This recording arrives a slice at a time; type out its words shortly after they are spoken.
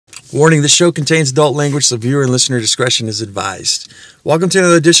Warning, this show contains adult language, so viewer and listener discretion is advised. Welcome to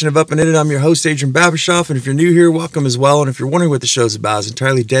another edition of Up and In It. I'm your host, Adrian Babashoff, and if you're new here, welcome as well. And if you're wondering what the show's about, it's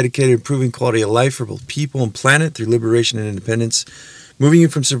entirely dedicated to improving quality of life for both people and planet through liberation and independence, moving you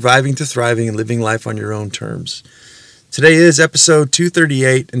from surviving to thriving and living life on your own terms. Today is episode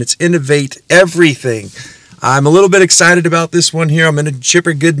 238, and it's Innovate Everything. I'm a little bit excited about this one here. I'm in a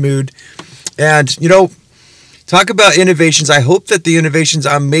chipper good mood. And, talk about innovations. I hope that the innovations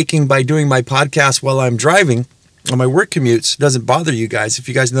I'm making by doing my podcast while I'm driving on my work commutes doesn't bother you guys. If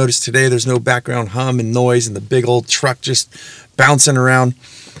you guys notice today, there's no background hum and noise and the big old truck just bouncing around.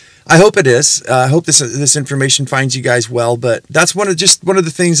 I hope it is. I hope this information finds you guys well. But that's one of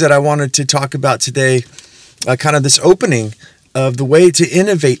the things that I wanted to talk about today. Kind of this opening of the way to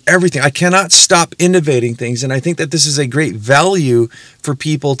innovate everything. I cannot stop innovating things, and I think that this is a great value for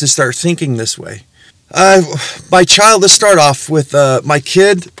people to start thinking this way. Let's start off with my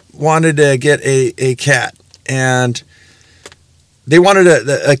kid wanted to get a cat, and they wanted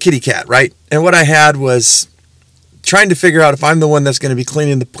a kitty cat, right? And what I had was trying to figure out if I'm the one that's going to be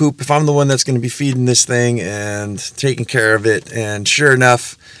cleaning the poop, if I'm the one that's going to be feeding this thing and taking care of it. And sure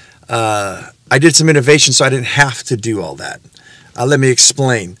enough, I did some innovation so I didn't have to do all that. Let me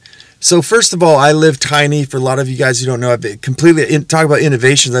explain. So first of all, I live tiny. For a lot of you guys who don't know, I've completely talk about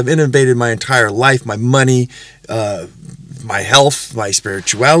innovations. I've innovated my entire life, my money, my health, my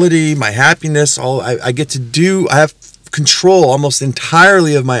spirituality, my happiness. I get to do. I have control almost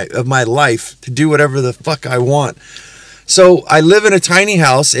entirely of my life to do whatever the fuck I want. So I live in a tiny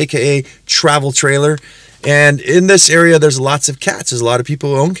house, aka travel trailer, and in this area there's lots of cats. There's a lot of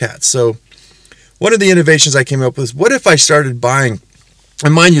people who own cats. So one of the innovations I came up with is, what if I started buying?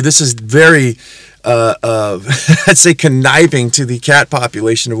 And mind you, this is very, I'd say, conniving to the cat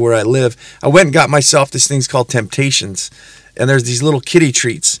population of where I live. I went and got myself this thing's called Temptations, and there's these little kitty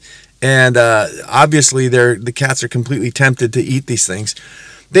treats. And obviously, the cats are completely tempted to eat these things.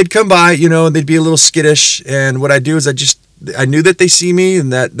 They'd come by, and they'd be a little skittish. And what I do is I knew that they see me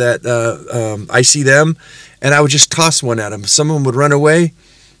and that I see them, and I would just toss one at them. Some of them would run away.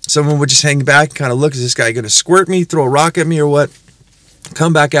 Some of them would just hang back and kind of look, is this guy going to squirt me, throw a rock at me, or what?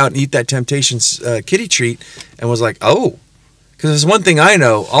 Come back out and eat that Temptations kitty treat, and was like, oh, because there's one thing I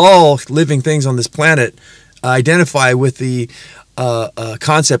know: all living things on this planet identify with the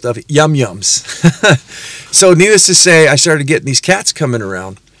concept of yum yums. So needless to say, I started getting these cats coming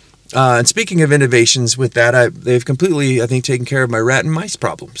around. And speaking of innovations with that, they've completely, I think, taken care of my rat and mice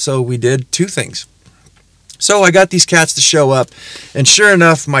problem. So we did two things. So I got these cats to show up, and sure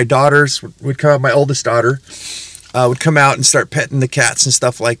enough, my daughters would come up, my oldest daughter would come out and start petting the cats and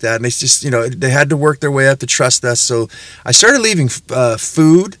stuff like that. And they just, they had to work their way up to trust us. So I started leaving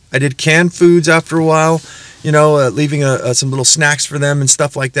food. I did canned foods after a while, leaving some little snacks for them and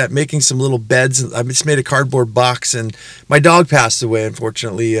stuff like that, making some little beds. I just made a cardboard box, and my dog passed away,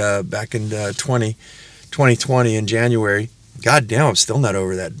 unfortunately, back in 2020 in January. God damn, I'm still not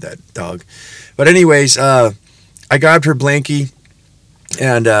over that dog. But anyways, I grabbed her blankie,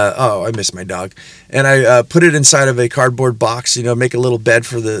 and I miss my dog. And I put it inside of a cardboard box, make a little bed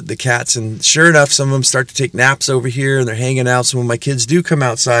for the cats. And sure enough, some of them start to take naps over here, and they're hanging out. So when my kids do come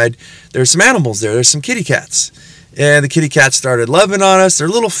outside, there's some animals there. There's some kitty cats. And the kitty cats started loving on us. They're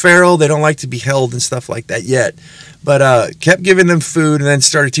a little feral. They don't like to be held and stuff like that yet. But kept giving them food, and then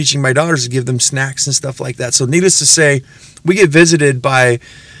started teaching my daughters to give them snacks and stuff like that. So needless to say, we get visited by...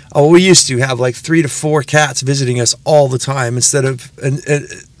 we used to have like 3 to 4 cats visiting us all the time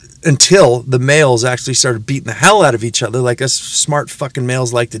until the males actually started beating the hell out of each other like us smart fucking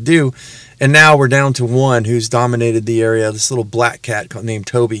males like to do. And now we're down to one who's dominated the area, this little black cat named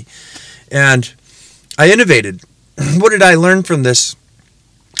Toby. And I innovated. What did I learn from this?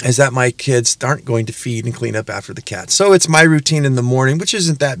 Is that my kids aren't going to feed and clean up after the cats. So it's my routine in the morning, which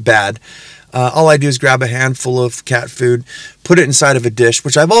isn't that bad. All I do is grab a handful of cat food, put it inside of a dish,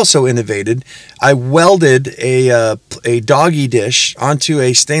 which I've also innovated. I welded a doggy dish onto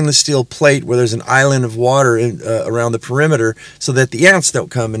a stainless steel plate where there's an island of water around the perimeter so that the ants don't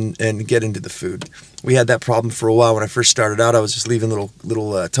come and get into the food. We had that problem for a while. When I first started out, I was just leaving little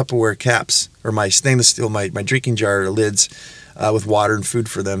Tupperware caps, or my stainless steel, my drinking jar lids with water and food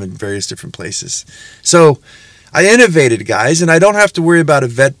for them in various different places. So I innovated, guys, and I don't have to worry about a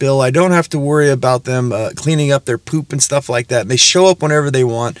vet bill. I don't have to worry about them cleaning up their poop and stuff like that. And they show up whenever they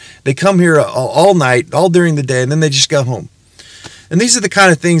want. They come here all night, all during the day, and then they just go home. And these are the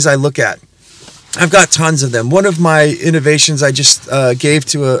kind of things I look at. I've got tons of them. One of my innovations I just gave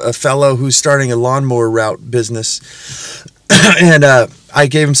to a fellow who's starting a lawnmower route business. And I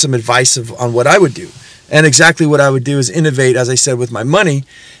gave him some advice on what I would do. And exactly what I would do is innovate, as I said, with my money.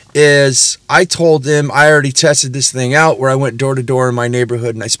 is I told them I already tested this thing out where I went door to door in my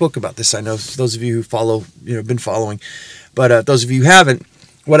neighborhood, and I spoke about this. I know those of you who follow, been following, but those of you who haven't,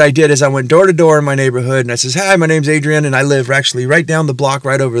 what I did is I went door to door in my neighborhood, and I says, "Hi, my name's Adrian, and I live actually right down the block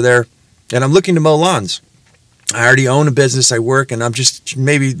right over there, and I'm looking to mow lawns. I already own a business, I work, and I'm just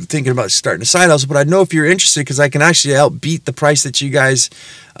maybe thinking about starting a side hustle, but I know if you're interested because I can actually help beat the price that you guys,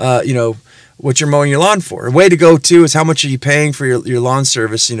 what you're mowing your lawn for. A way to go too is how much are you paying for your lawn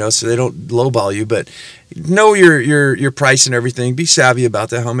service, so they don't lowball you, but know your price and everything. Be savvy about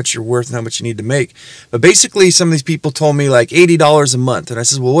that, how much you're worth and how much you need to make. But basically, some of these people told me like $80 a month, and I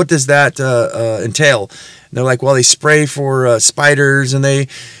said, well, what does that entail? And they're like, well, they spray for spiders, and they,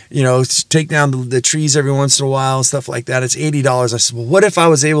 take down the trees every once in a while and stuff like that. It's $80. I said, well, what if I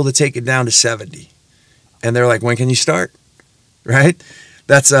was able to take it down to $70? And they're like, when can you start? Right?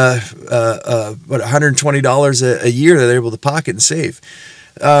 That's $120 a year that they're able to pocket and save.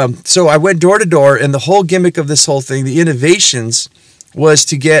 So I went door to door, and the whole gimmick of this whole thing, the innovations, was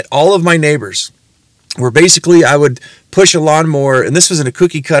to get all of my neighbors, where basically I would push a lawnmower, and this was in a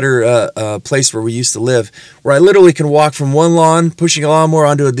cookie cutter place where we used to live, where I literally can walk from one lawn, pushing a lawnmower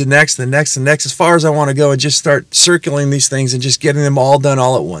onto the next, as far as I want to go, and just start circling these things and just getting them all done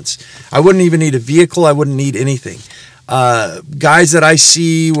all at once. I wouldn't even need a vehicle. I wouldn't need anything. Guys that I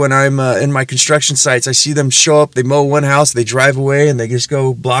see when I'm in my construction sites, I see them show up, they mow one house, they drive away, and they just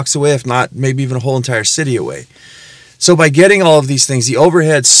go blocks away, if not maybe even a whole entire city away. So by getting all of these things, the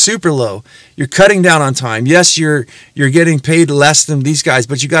overhead's super low. You're cutting down on time. Yes, you're getting paid less than these guys,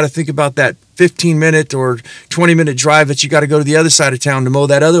 but you got to think about that 15-minute or 20-minute drive that you got to go to the other side of town to mow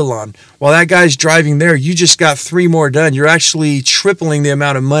that other lawn. While that guy's driving there, you just got 3 more done. You're actually tripling the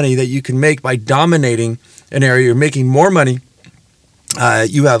amount of money that you can make by dominating an area. You're making more money.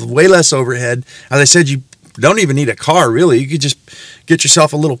 You have way less overhead. As I said, you don't even need a car, really. You could just get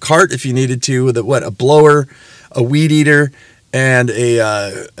yourself a little cart if you needed to with a blower, a weed eater, and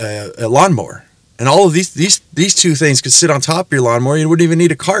a lawnmower. And all of these 2 things could sit on top of your lawnmower. You wouldn't even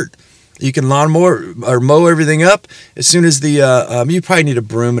need a cart. You can lawnmower or mow everything up as soon as you probably need a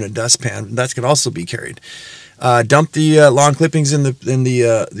broom and a dustpan. That could also be carried. Dump the lawn clippings in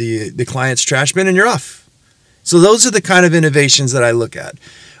the client's trash bin, and you're off. So those are the kind of innovations that I look at.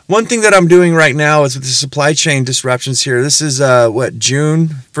 One thing that I'm doing right now is with the supply chain disruptions here. This is June,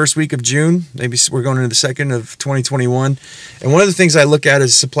 first week of June. Maybe we're going into the second of 2021. And one of the things I look at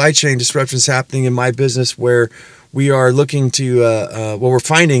is supply chain disruptions happening in my business, where we are looking to, what we're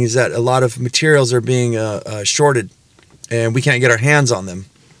finding is that a lot of materials are being shorted, and we can't get our hands on them.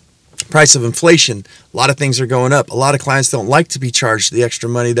 Price of inflation, a lot of things are going up. A lot of clients don't like to be charged the extra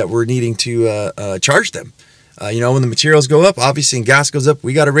money that we're needing to charge them. When the materials go up, obviously, and gas goes up,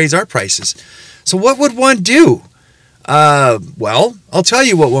 we got to raise our prices. So what would one do? Well, I'll tell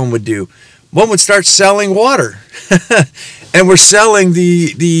you what one would do. One would start selling water. And we're selling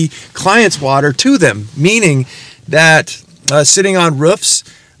the client's water to them, meaning that sitting on roofs,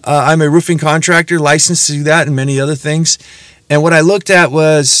 I'm a roofing contractor, licensed to do that and many other things. And what I looked at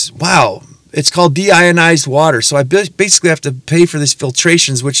was, wow, it's called deionized water. So I basically have to pay for these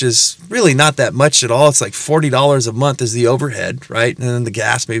filtrations, which is really not that much at all. It's like $40 a month is the overhead, right? And then the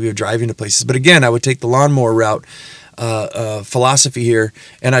gas maybe of driving to places. But again, I would take the lawnmower route, philosophy here,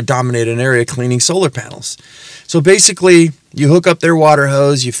 and I'd dominate an area cleaning solar panels. So basically, you hook up their water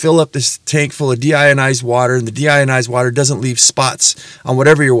hose, you fill up this tank full of deionized water, and the deionized water doesn't leave spots on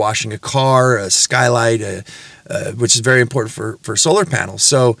whatever you're washing, a car, a skylight, which is very important for solar panels.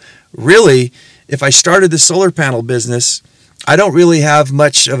 So really, if I started the solar panel business, I don't really have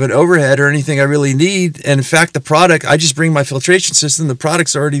much of an overhead or anything I really need. And in fact, the product, I just bring my filtration system. The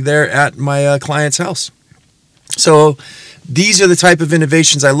product's already there at my client's house. So these are the type of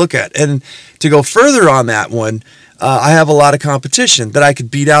innovations I look at. And to go further on that one, I have a lot of competition that I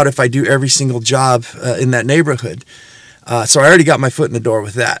could beat out if I do every single job in that neighborhood. So I already got my foot in the door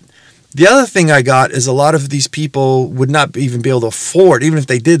with that. The other thing I got is a lot of these people would not even be able to afford, even if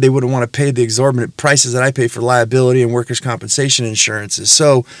they did, they wouldn't want to pay the exorbitant prices that I pay for liability and workers' compensation insurances.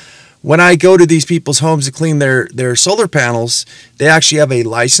 So when I go to these people's homes to clean their solar panels, they actually have a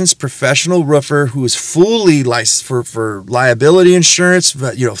licensed professional roofer who is fully licensed for liability insurance,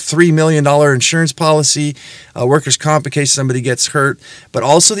 $3 million insurance policy, workers' comp in case somebody gets hurt, but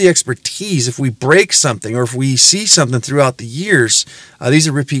also the expertise. If we break something or if we see something throughout the years, these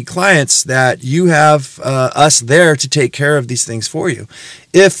are repeat clients that you have us there to take care of these things for you.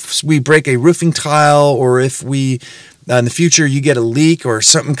 If we break a roofing tile, or if we in the future you get a leak or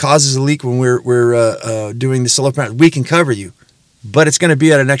something causes a leak when we're doing the solar panel, we can cover you. but it's going to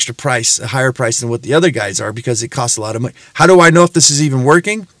be at an extra price, a higher price than what the other guys are because it costs a lot of money. How do I know if this is even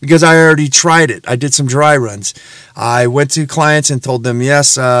working? Because I already tried it. I did some dry runs. I went to clients and told them,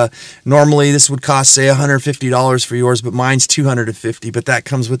 yes, normally this would cost, say, $150 for yours, but mine's $250. But that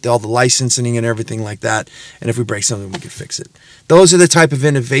comes with all the licensing and everything like that. And if we break something, we can fix it. Those are the type of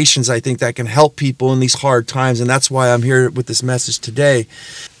innovations I think that can help people in these hard times. And that's why I'm here with this message today.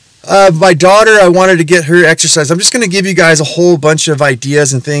 My daughter, I wanted to get her exercise. I'm just going to give you guys a whole bunch of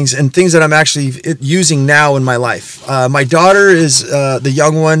ideas and things that I'm actually using now in my life. My daughter is the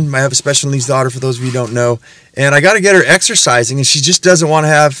young one. I have a special needs daughter, for those of you who don't know. And I got to get her exercising, and she just doesn't want to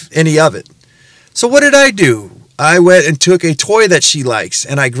have any of it. So what did I do? I went and took a toy that she likes,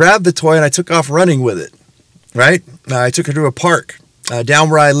 and I grabbed the toy, and I took off running with it, right? I took her to a park. Down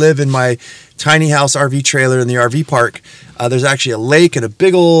where I live in my tiny house RV trailer in the RV park, there's actually a lake and a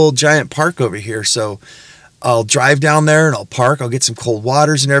big old giant park over here. So I'll drive down there and I'll park. I'll get some cold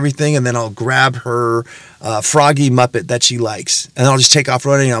waters and everything, and then I'll grab her Froggy Muppet that she likes, and I'll just take off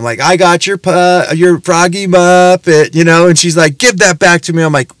running. I'm like, I got your Froggy Muppet, you know, and she's like, give that back to me.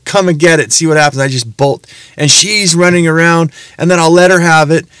 I'm like, come and get it, see what happens. I just bolt, and she's running around, and then I'll let her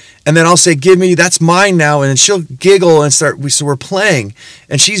have it. And then I'll say, give me, that's mine now. And she'll giggle and so we're playing.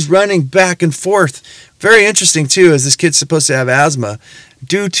 And she's running back and forth. Very interesting, too, as this kid's supposed to have asthma.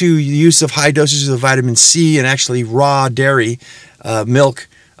 Due to the use of high dosages of vitamin C and actually raw dairy, milk,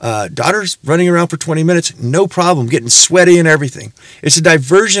 daughter's running around for 20 minutes, no problem, getting sweaty and everything. It's a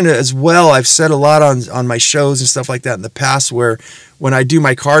diversion as well. I've said a lot on my shows and stuff like that in the past, where when I do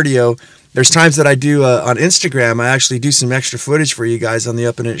my cardio, there's times that I do on Instagram, I actually do some extra footage for you guys on the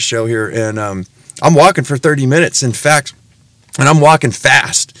Up and It show here. And I'm walking for 30 minutes. In fact, and I'm walking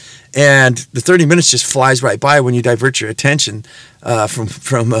fast. And the 30 minutes just flies right by when you divert your attention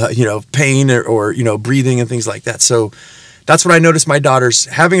from pain or breathing and things like that. So that's what I noticed. My daughter's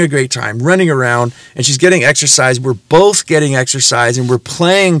having a great time running around, and she's getting exercise. We're both getting exercise, and we're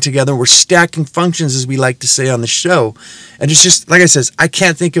playing together. We're stacking functions, as we like to say on the show. And it's just, like I said, I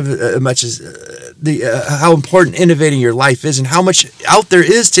can't think of it much as how important innovating your life is and how much out there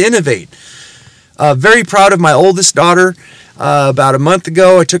is to innovate. Very proud of my oldest daughter. About a month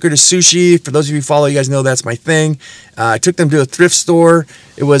ago, I took her to sushi. For those of you who follow, you guys know that's my thing. I took them to a thrift store.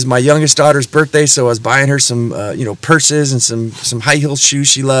 It was my youngest daughter's birthday, so I was buying her some, purses and some high heel shoes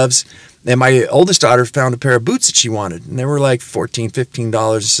she loves. And my oldest daughter found a pair of boots that she wanted, and they were like $14,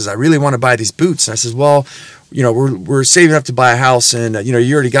 $15. She says, I really want to buy these boots. And I says, well, we're saving up to buy a house, and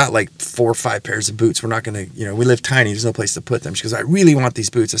you already got like 4 or 5 pairs of boots. We're not going to, we live tiny. There's no place to put them. She goes, I really want these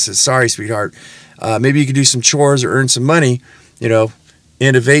boots. I said, sorry, sweetheart. Maybe you could do some chores or earn some money,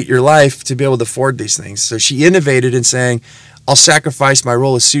 innovate your life to be able to afford these things. So she innovated in saying, I'll sacrifice my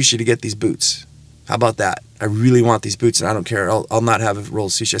roll of sushi to get these boots. How about that? I really want these boots, and I don't care. I'll not have a roll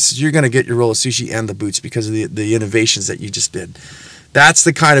of sushi. I said, you're going to get your roll of sushi and the boots because of the innovations that you just did. That's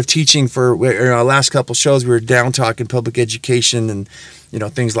the kind of teaching for our last couple shows. We were down talking public education and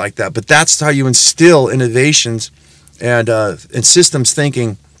things like that. But that's how you instill innovations and systems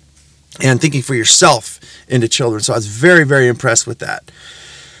thinking and thinking for yourself into children. So I was very, very impressed with that.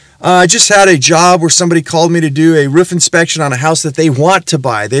 I just had a job where somebody called me to do a roof inspection on a house that they want to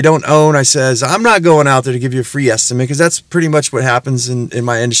buy. They don't own. I says, I'm not going out there to give you a free estimate, because that's pretty much what happens in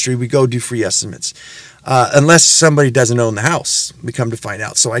my industry. We go do free estimates. Unless somebody doesn't own the house, we come to find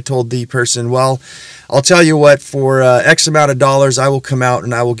out. So I told the person, well, I'll tell you what, for X amount of dollars, I will come out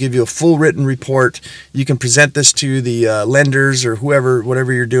and I will give you a full written report. You can present this to the lenders or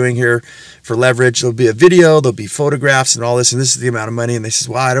whatever you're doing here for leverage. There'll be a video, there'll be photographs and all this, and this is the amount of money. And they says,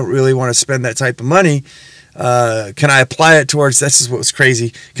 well, I don't really want to spend that type of money. Can I apply it towards, this is what was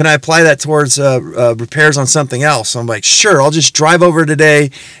crazy, can I apply that towards repairs on something else? So I'm like, sure, I'll just drive over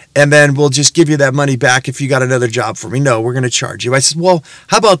today and then we'll just give you that money back if you got another job for me. No, we're going to charge you. I said, well,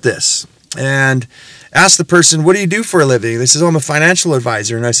 how about this? And asked the person, what do you do for a living? They says, oh, I'm a financial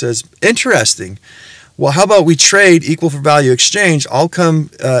advisor. And I says, interesting. Well, how about we trade equal for value exchange? I'll come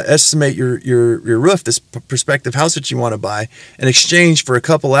estimate your roof, this prospective house that you want to buy, in exchange for a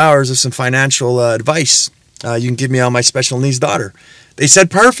couple hours of some financial advice. You can give me on my special needs daughter. They said,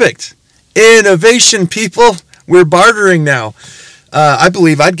 perfect. Innovation, people. We're bartering now. I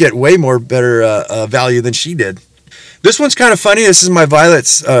believe I'd get way more better value than she did. This one's kind of funny. This is my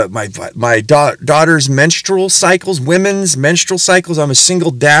daughter's menstrual cycles, women's menstrual cycles. I'm a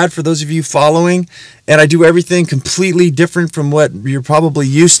single dad, for those of you following, and I do everything completely different from what you're probably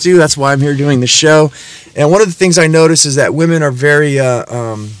used to. That's why I'm here doing the show. And one of the things I notice is that women are very,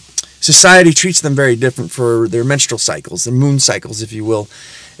 society treats them very different for their menstrual cycles, their moon cycles, if you will.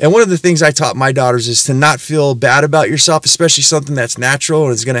 And one of the things I taught my daughters is to not feel bad about yourself, especially something that's natural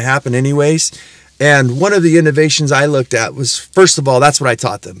and is going to happen anyways. And one of the innovations I looked at was, first of all, that's what I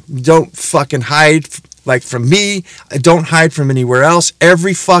taught them. Don't fucking hide, like from me. Don't hide from anywhere else.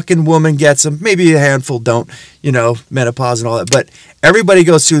 Every fucking woman gets them. Maybe a handful don't, menopause and all that. But everybody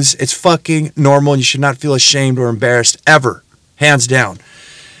goes through this. It's fucking normal, and you should not feel ashamed or embarrassed ever, hands down.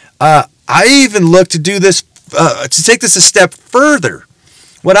 I even looked to do this, to take this a step further.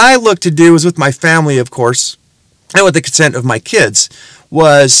 What I looked to do was with my family, of course, and with the consent of my kids,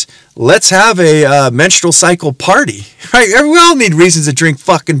 was let's have a menstrual cycle party, right? We all need reasons to drink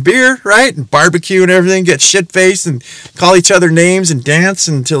fucking beer, right? And barbecue and everything, get shit-faced and call each other names and dance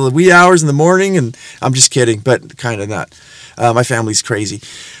until the wee hours in the morning. And I'm just kidding, but kind of not. My family's crazy.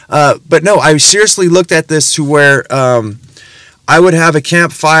 But no, I seriously looked at this to where I would have a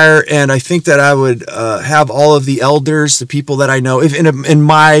campfire, and I think that I would have all of the elders, the people that I know, if in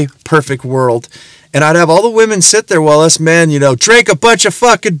my perfect world. And I'd have all the women sit there while us men, drink a bunch of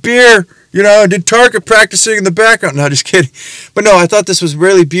fucking beer, and did target practicing in the background. No, just kidding. But no, I thought this was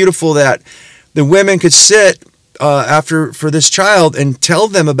really beautiful that the women could sit for this child and tell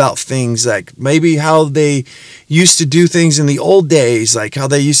them about things like maybe how they used to do things in the old days, like how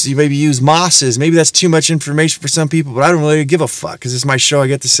they used to maybe use mosses. Maybe that's too much information for some people, but I don't really give a fuck because it's my show. I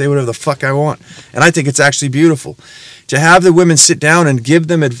get to say whatever the fuck I want. And I think it's actually beautiful to have the women sit down and give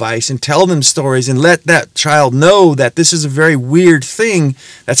them advice and tell them stories and let that child know that this is a very weird thing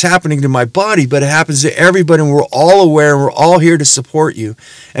that's happening to my body, but it happens to everybody, and we're all aware, and we're all here to support you.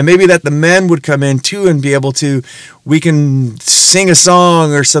 And maybe that the men would come in too and be able to, we can sing a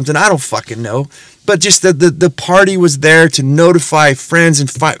song or something. I don't fucking know. But just the party was there to notify friends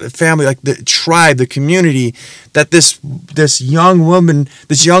and family, like the tribe, the community, that this young woman,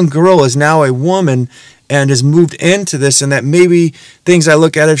 this young girl is now a woman and has moved into this, and that maybe things I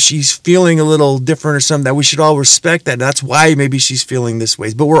look at, if she's feeling a little different or something, that we should all respect that. And that's why maybe she's feeling this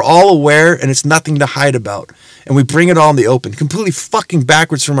way. But we're all aware, and it's nothing to hide about. And we bring it all in the open, completely fucking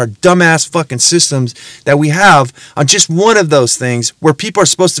backwards from our dumbass fucking systems that we have on just one of those things where people are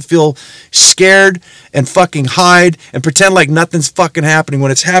supposed to feel scared and fucking hide and pretend like nothing's fucking happening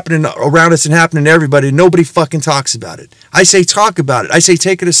when it's happening around us and happening to everybody. Nobody fucking talks about it. I say talk about it. I say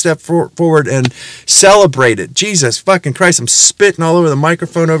take it a step forward and celebrate it. Jesus fucking Christ, I'm spitting all over the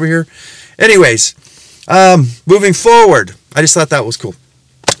microphone over here. Anyways, moving forward, I just thought that was cool.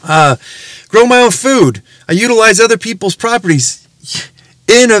 Grow my own food. I utilize other people's properties.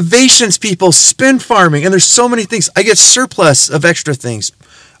 Innovations, people. Spin farming. And there's so many things. I get surplus of extra things.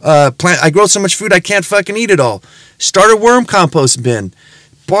 I grow so much food I can't fucking eat it all. Start a worm compost bin.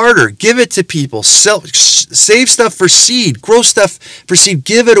 Barter. Give it to people. Save stuff for seed. Grow stuff for seed.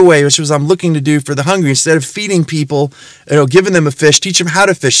 Give it away, which was I'm looking to do for the hungry. Instead of feeding people, giving them a fish, teach them how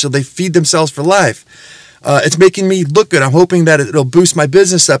to fish so they feed themselves for life. It's making me look good. I'm hoping that it'll boost my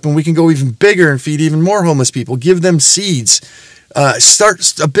business up and we can go even bigger and feed even more homeless people. Give them seeds.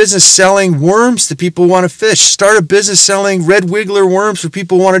 Start a business selling worms to people who want to fish. Start a business selling red wiggler worms for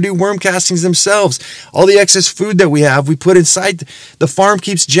people who want to do worm castings themselves. All the excess food that we have, we put inside. The farm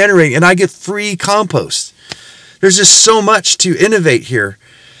keeps generating, and I get free compost. There's just so much to innovate here.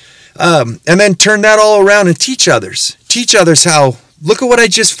 And then turn that all around and teach others. Teach others how. Look at what I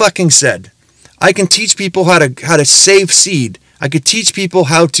just fucking said. I can teach people how to save seed. I could teach people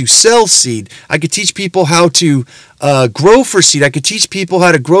how to sell seed. I could teach people how to grow for seed. I could teach people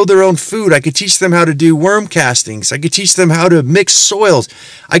how to grow their own food. I could teach them how to do worm castings. I could teach them how to mix soils.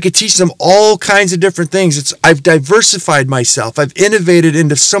 I could teach them all kinds of different things. I've diversified myself. I've innovated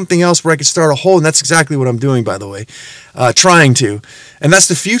into something else where I could start a whole, and that's exactly what I'm doing, by the way, trying to. And that's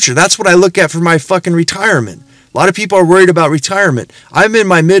the future. That's what I look at for my fucking retirement. A lot of people are worried about retirement. I'm in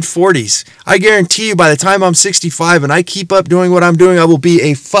my mid-40s. I guarantee you by the time I'm 65 and I keep up doing what I'm doing, I will be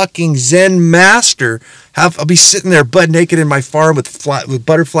a fucking Zen master. I'll be sitting there butt naked in my farm with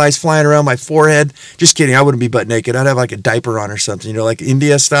butterflies flying around my forehead. Just kidding. I wouldn't be butt naked. I'd have like a diaper on or something, like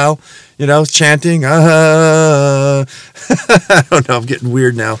India style, chanting. I don't know. I'm getting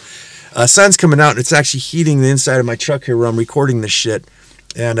weird now. Sun's coming out and it's actually heating the inside of my truck here where I'm recording this shit.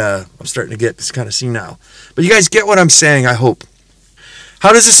 And I'm starting to get this kind of senile. But you guys get what I'm saying, I hope.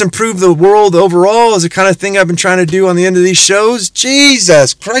 How does this improve the world overall? Is the kind of thing I've been trying to do on the end of these shows?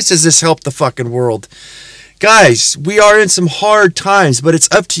 Jesus Christ, does this help the fucking world? Guys, we are in some hard times, but it's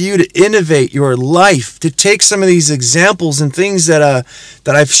up to you to innovate your life, to take some of these examples and things that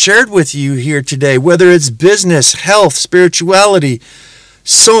I've shared with you here today, whether it's business, health, spirituality,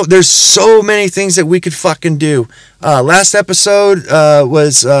 So there's so many things that we could fucking do. Last episode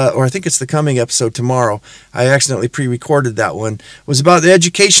was, or I think it's the coming episode tomorrow. I accidentally pre-recorded that one. Was about the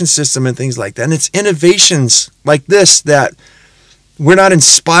education system and things like that. And it's innovations like this that we're not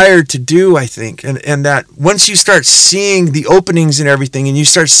inspired to do, I think. And that once you start seeing the openings and everything, and you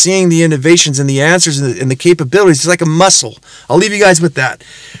start seeing the innovations and the answers and the capabilities, it's like a muscle. I'll leave you guys with that.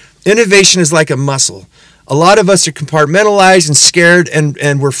 Innovation is like a muscle. A lot of us are compartmentalized and scared,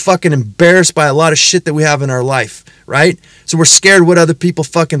 and we're fucking embarrassed by a lot of shit that we have in our life, right? So we're scared what other people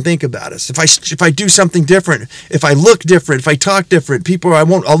fucking think about us. If I do something different, if I look different, if I talk different,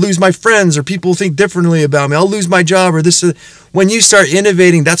 I'll lose my friends, or people think differently about me. I'll lose my job, or this. When you start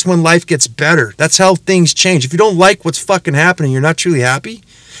innovating, that's when life gets better. That's how things change. If you don't like what's fucking happening, you're not truly happy.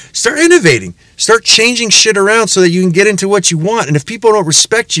 Start innovating. Start changing shit around so that you can get into what you want. And if people don't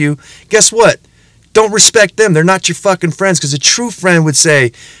respect you, guess what? Don't respect them. They're not your fucking friends, because a true friend would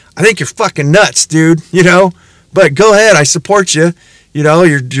say, I think you're fucking nuts, dude, but go ahead, I support you.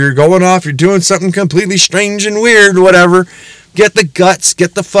 You're going off, you're doing something completely strange and weird, whatever. Get the guts,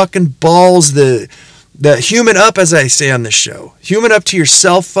 get the fucking balls, the human up, as I say on this show. Human up to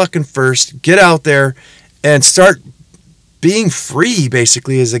yourself fucking first. Get out there and start being free,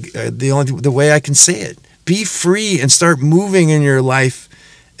 basically, is the way I can say it. Be free and start moving in your life.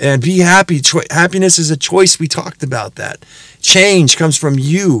 And be happy. Happiness is a choice. We talked about that. Change comes from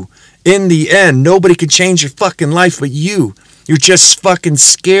you. In the end, nobody can change your fucking life but you. You're just fucking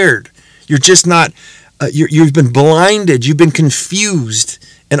scared. You're just not, you've been blinded. You've been confused.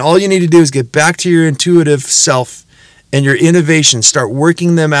 And all you need to do is get back to your intuitive self and your innovation. Start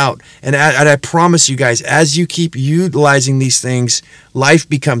working them out. And I promise you guys, as you keep utilizing these things, life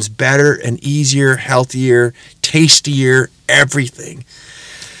becomes better and easier, healthier, tastier, everything.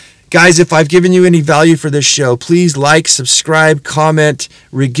 Guys, if I've given you any value for this show, please like, subscribe, comment,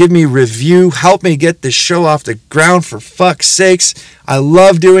 give me a review. Help me get this show off the ground, for fuck's sakes. I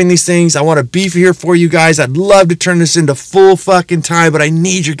love doing these things. I want to be here for you guys. I'd love to turn this into full fucking time, but I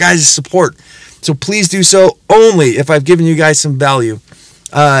need your guys' support. So please do so only if I've given you guys some value.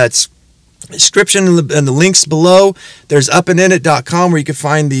 It's description and the links below. There's upandinit.com where you can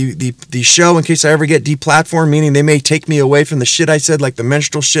find the show in case I ever get deplatformed, meaning they may take me away from the shit I said, like the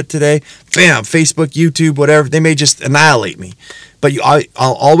menstrual shit today. Bam, Facebook, YouTube, whatever. They may just annihilate me. But I'll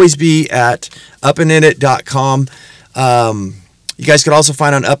always be at upandinit.com. You guys could also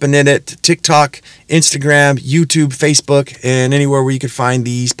find on Up and In It, TikTok, Instagram, YouTube, Facebook, and anywhere where you could find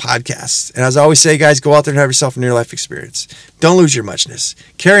these podcasts. And as I always say, guys, go out there and have yourself a near-life experience. Don't lose your muchness.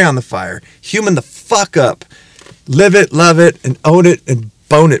 Carry on the fire. Human the fuck up. Live it, love it, and own it, and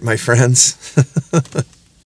bone it, my friends.